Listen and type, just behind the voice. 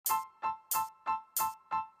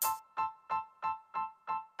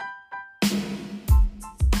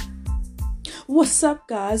What's up,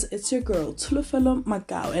 guys? It's your girl Tulufelo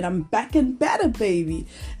Macau, and I'm back and better, baby.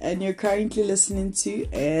 And you're currently listening to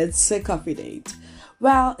It's a Coffee Date.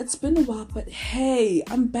 Well, it's been a while, but hey,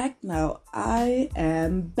 I'm back now. I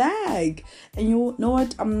am back. And you know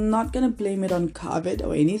what? I'm not gonna blame it on COVID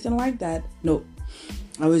or anything like that. No,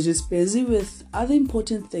 I was just busy with other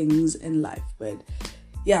important things in life. But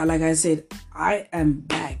yeah, like I said, I am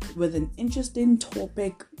back with an interesting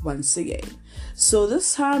topic once again. So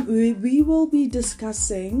this time we will be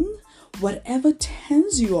discussing whatever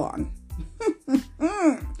turns you on.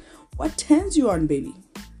 What turns you on, baby?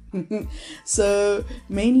 So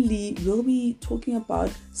mainly we'll be talking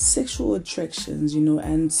about sexual attractions,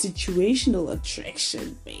 and situational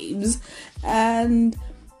attraction, babes, and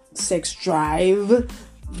sex drive.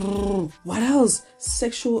 What else?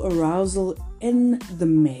 Sexual arousal in the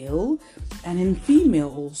male and in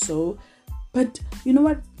female also. But you know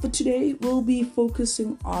what? For today, we'll be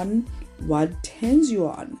focusing on what turns you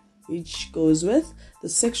on, which goes with the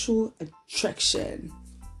sexual attraction.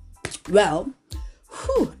 Well,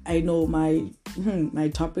 I know my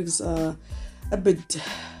topics are a bit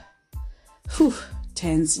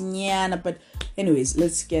tense, but anyways,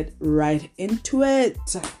 let's get right into it.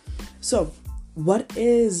 So, what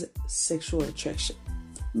is sexual attraction?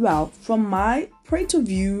 Well, from my point of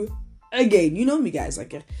view, again, you know me, guys,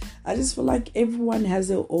 I just feel like everyone has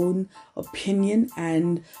their own opinion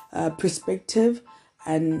and perspective,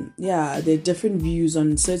 and their different views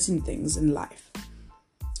on certain things in life.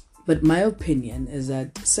 But my opinion is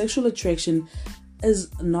that sexual attraction is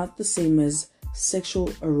not the same as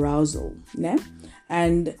sexual arousal, yeah?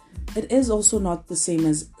 And it is also not the same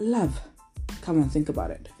as love. Come on, think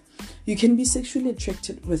about it. You can be sexually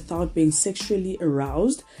attracted without being sexually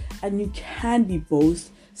aroused, and you can be both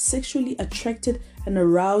sexually attracted and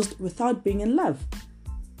aroused without being in love.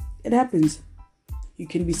 It happens. You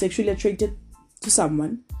can be sexually attracted to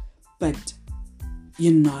someone, but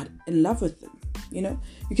you're not in love with them.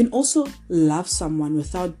 You can also love someone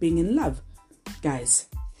without being in love. Guys,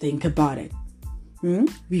 think about it.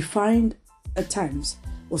 We find at times,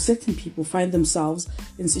 or certain people find themselves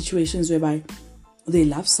in situations whereby they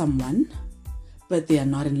love someone, but they are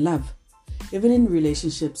not in love. Even in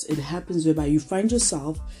relationships, it happens whereby you find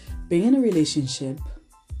yourself being in a relationship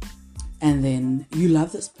and then you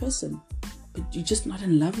love this person, but you're just not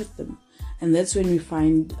in love with them. And that's when we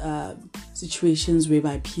find situations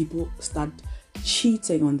whereby people start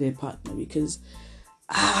cheating on their partner because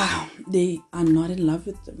they are not in love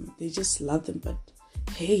with them. They just love them, but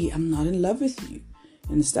hey, I'm not in love with you.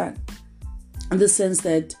 Understand? In the sense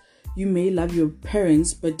that you may love your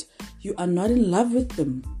parents, but you are not in love with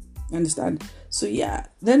them. Understand? So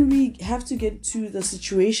then we have to get to the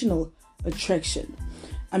situational attraction.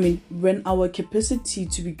 I mean, when our capacity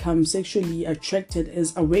to become sexually attracted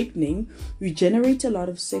is awakening, we generate a lot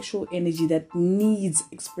of sexual energy that needs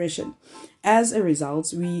expression. As a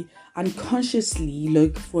result, we unconsciously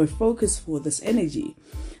look for a focus for this energy.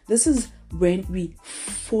 This is when we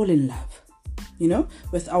fall in love.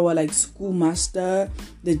 With our schoolmaster,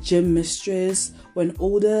 the gym mistress, or an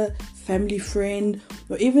older family friend,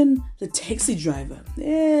 or even the taxi driver.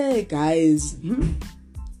 Hey, guys.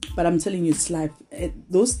 But I'm telling you, it's life.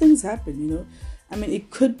 Those things happen, I mean, it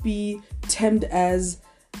could be termed as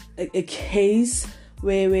a case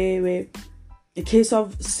where a case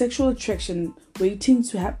of sexual attraction waiting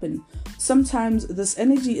to happen. Sometimes this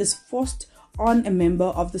energy is forced on a member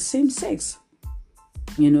of the same sex,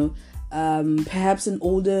 perhaps an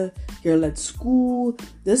older girl at school.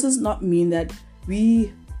 This does not mean that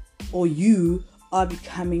we or you are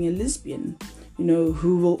becoming a lesbian,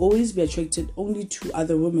 who will always be attracted only to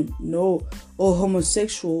other women. No, or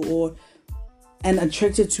homosexual and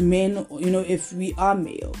attracted to men, if we are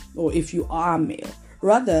male or if you are male.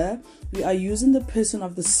 Rather, we are using the person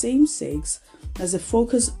of the same sex as a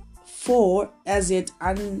focus for as yet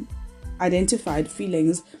unidentified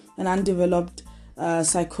feelings and undeveloped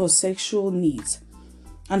psychosexual needs.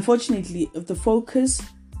 Unfortunately, if the focus,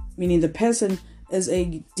 meaning the person, is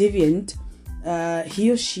a deviant,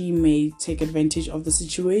 he or she may take advantage of the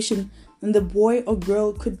situation, and the boy or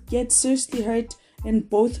girl could get seriously hurt in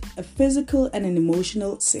both a physical and an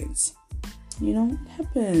emotional sense. It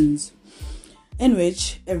happens. In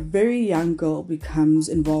which a very young girl becomes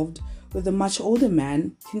involved with a much older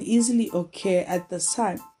man can easily occur at this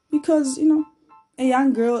time because, a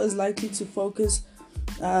young girl is likely to focus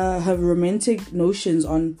her romantic notions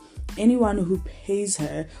on anyone who pays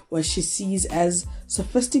her what she sees as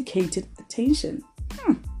sophisticated attention.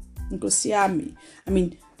 I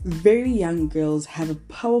mean, very young girls have a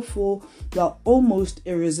powerful, well, almost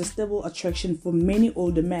irresistible attraction for many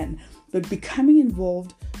older men, but becoming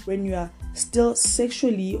involved when you are still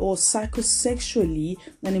sexually or psychosexually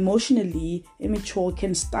and emotionally immature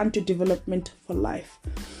can stunt your development for life.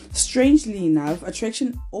 Strangely enough,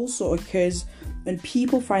 attraction also occurs when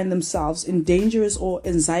people find themselves in dangerous or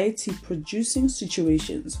anxiety-producing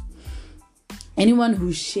situations. Anyone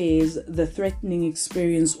who shares the threatening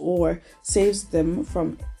experience or saves them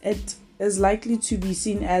from it is likely to be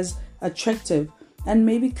seen as attractive and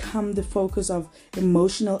may become the focus of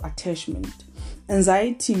emotional attachment.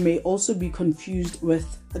 Anxiety may also be confused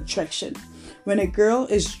with attraction. When a girl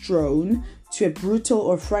is drawn to a brutal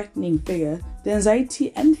or frightening figure, the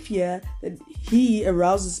anxiety and fear that he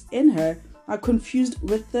arouses in her are confused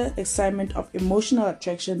with the excitement of emotional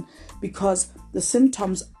attraction because the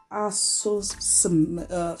symptoms are so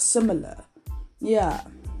similar. Yeah,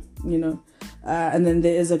 and then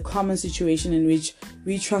there is a common situation in which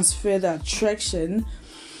we transfer the attraction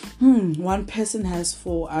one person has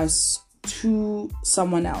for us to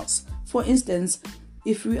someone else. For instance,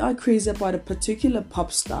 if we are crazy about a particular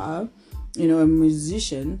pop star, a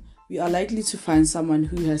musician, we are likely to find someone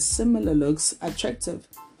who has similar looks attractive.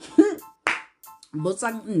 But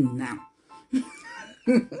now,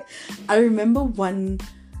 I remember one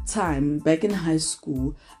time back in high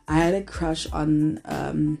school, I had a crush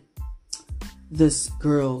on this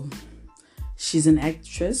girl. She's an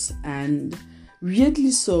actress, and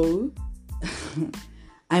weirdly so,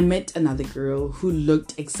 I met another girl who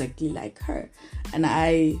looked exactly like her, and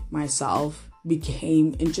I myself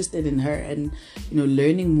became interested in her and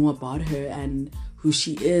learning more about her and who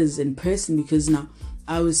she is in person, because now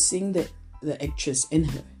I was seeing the actress in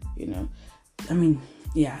her. I mean,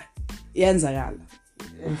 yeah, it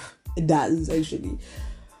does actually.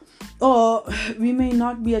 Or we may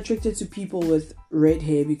not be attracted to people with red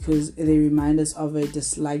hair because they remind us of a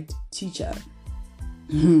disliked teacher.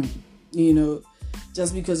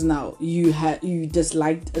 Just because now you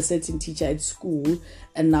disliked a certain teacher at school,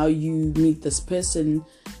 and now you meet this person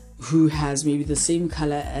who has maybe the same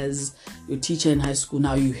color as your teacher in high school.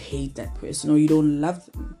 Now you hate that person, or you don't love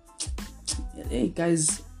them. Hey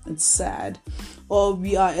guys, it's sad. Or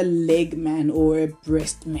we are a leg man or a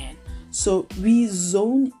breast man. So we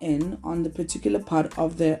zone in on the particular part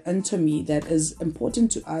of the anatomy that is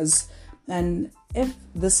important to us, and if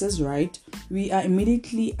this is right, we are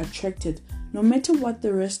immediately attracted, no matter what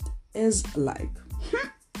the rest is like.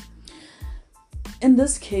 In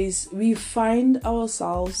this case, we find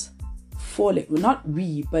ourselves falling. Well, not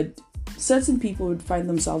we, but certain people would find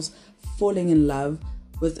themselves falling in love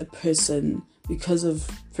with a person because of,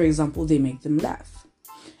 for example, they make them laugh.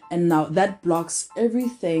 And now that blocks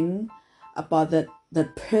everything about that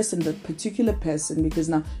person, that particular person, because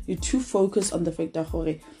now you're too focused on the fact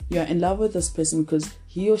that you're in love with this person because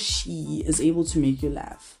he or she is able to make you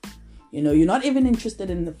laugh. You're not even interested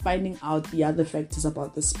in finding out the other factors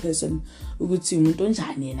about this person, besides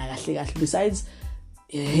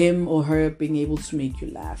him or her being able to make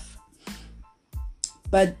you laugh.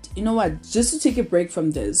 But you know what? Just to take a break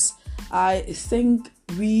from this, I think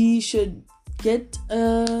we should get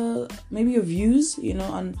maybe your views,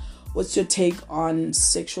 on what's your take on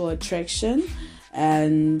sexual attraction.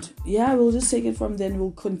 And yeah, we'll just take it from then.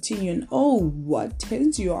 We'll continue. And what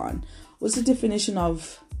turns you on? What's the definition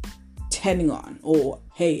of turning on? Or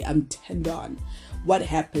hey, I'm turned on. What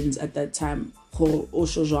happens at that time? You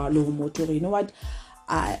know what?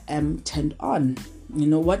 I am turned on.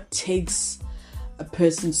 What takes a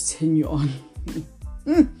person to turn you on?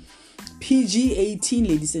 PG-18,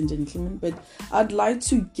 ladies and gentlemen. But I'd like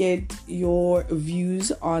to get your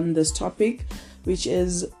views on this topic, which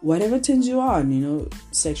is whatever turns you on,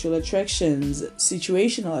 sexual attractions,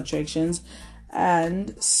 situational attractions,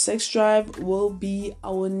 and sex drive will be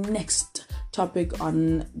our next topic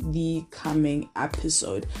on the coming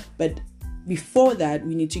episode. But before that,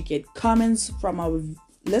 we need to get comments from our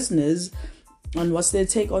listeners on what's their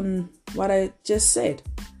take on what I just said.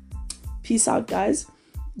 Peace out, guys.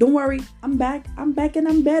 Don't worry, I'm back and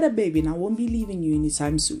I'm better, baby, and I won't be leaving you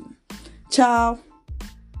anytime soon. Ciao.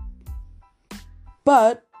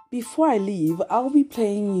 But before I leave, I'll be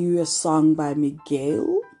playing you a song by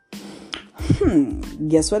Miguel.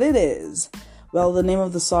 Guess what it is? Well, the name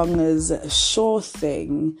of the song is Sure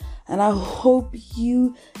Thing, and I hope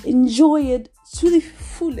you enjoy it to the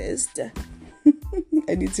fullest.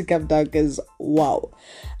 I need to calm down because, wow,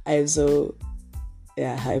 I am so,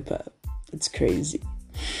 hyper. It's crazy.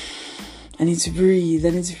 I need to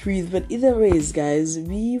breathe. But either ways, guys,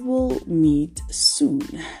 we will meet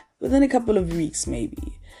soon. Within a couple of weeks,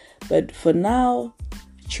 maybe. But for now,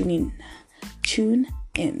 tune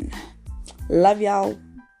in. Love y'all.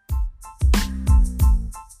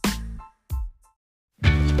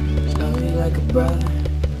 Love you like a brother,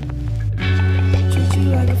 treat you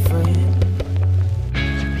like a friend,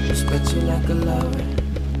 respect you like a lover.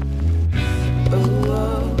 Oh,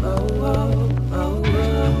 oh, oh, oh, oh,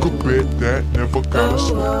 oh. You could bet that, never gotta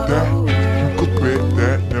sweat that. You could bet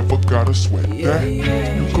that, never gotta sweat that.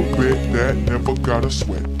 You could bet that, never gotta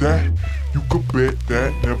sweat that. You could bet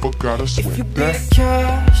that, never gotta If you sweat be that. the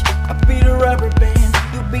cash, I'll be the rubber band.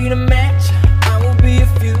 You be the match, I will be a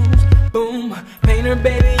fuse. Boom, painter,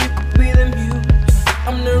 baby, you could be the muse.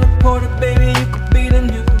 I'm the reporter, baby, you could be the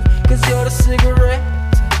news. Cause you're the cigarette,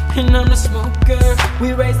 and I'm the smoker.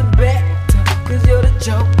 We raise the bet, cause you're the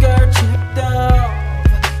joker. Chipped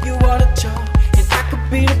off, you are the chalk. And I could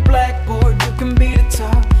be the blackboard, you can be the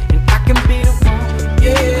top. And I can be the one,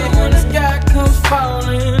 yeah. When the sky comes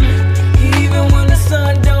falling, even when the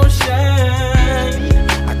sun don't shine,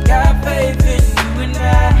 I got faith in you and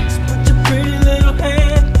I. So put your pretty little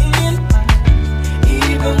hand in mine.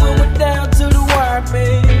 Even when we're down to the wire,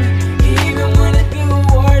 baby. Even when it's do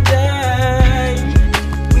or die,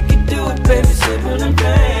 we can do it, baby, simple and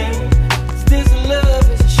plain. This love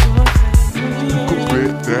is a sure thing. You could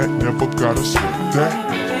bet that, never gotta sweat that.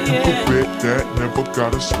 You could bet that, never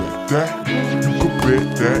gotta sweat that. You could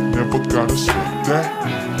bet that, never gotta sweat that.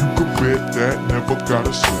 You could bet that, never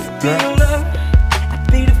gotta sweat Be the that. love, I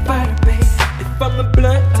be the fighter, baby. If I'm the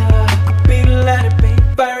blunt, you could be the lighter, baby.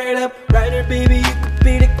 Fire it up, writer, baby, you could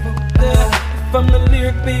be the quote. If I'm the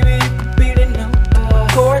lyric, baby, you could be the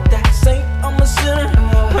note. Chord that saint, I'm a sinner.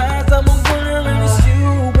 Prize, I'm a winner, and it's you.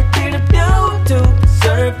 What did I do to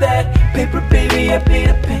deserve that? Paper, baby, I be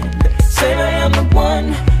the pen. Say I am the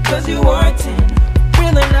one, cause you are a 10.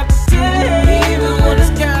 Really not pretend. Even when the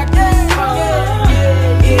sky gets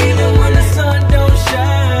falling, even when the sun don't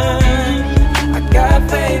shine, I got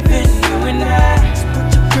faith in you and I. So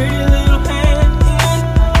put your pretty little hand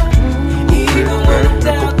in. Even when I'm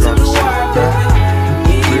down to the wire, baby.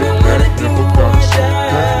 Even when I do or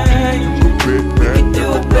die, we can do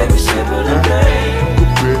it, baby, simple and plain. You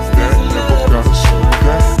could bet that, never gotta sweat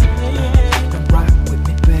that. Come rock with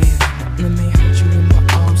me, babe. Let me hold you in my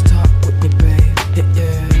arms, talk with me, babe. Yeah,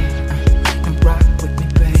 yeah. Come rock with me,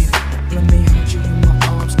 babe. Let me hold you in my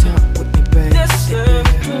arms, talk with me, babe. This love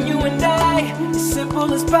between you and I is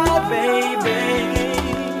simple as pie, baby.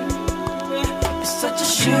 It's such a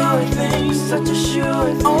sure thing, it's such a sure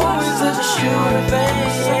thing, oh, it's such a sure thing,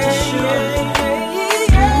 such a sure thing.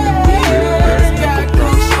 Even when the sky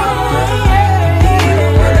goes falling, even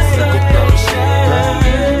when the sun don't shine,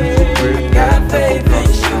 I got faith in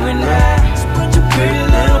you and I. So put your pretty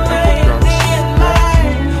little hand in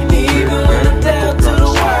mine. Even when I'm down to the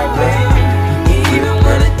wire, baby. Even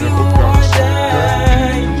when I do or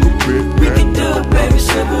die, we can do it, baby,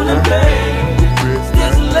 simple and plain.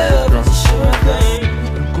 This love is a sure thing.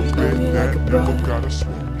 You could bet that, never gotta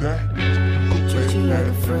sweat that. You could Treat you bet like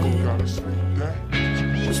a that, never friend, gotta sweat that.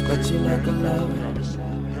 respect you like a lover. Gotta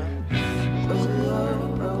sweat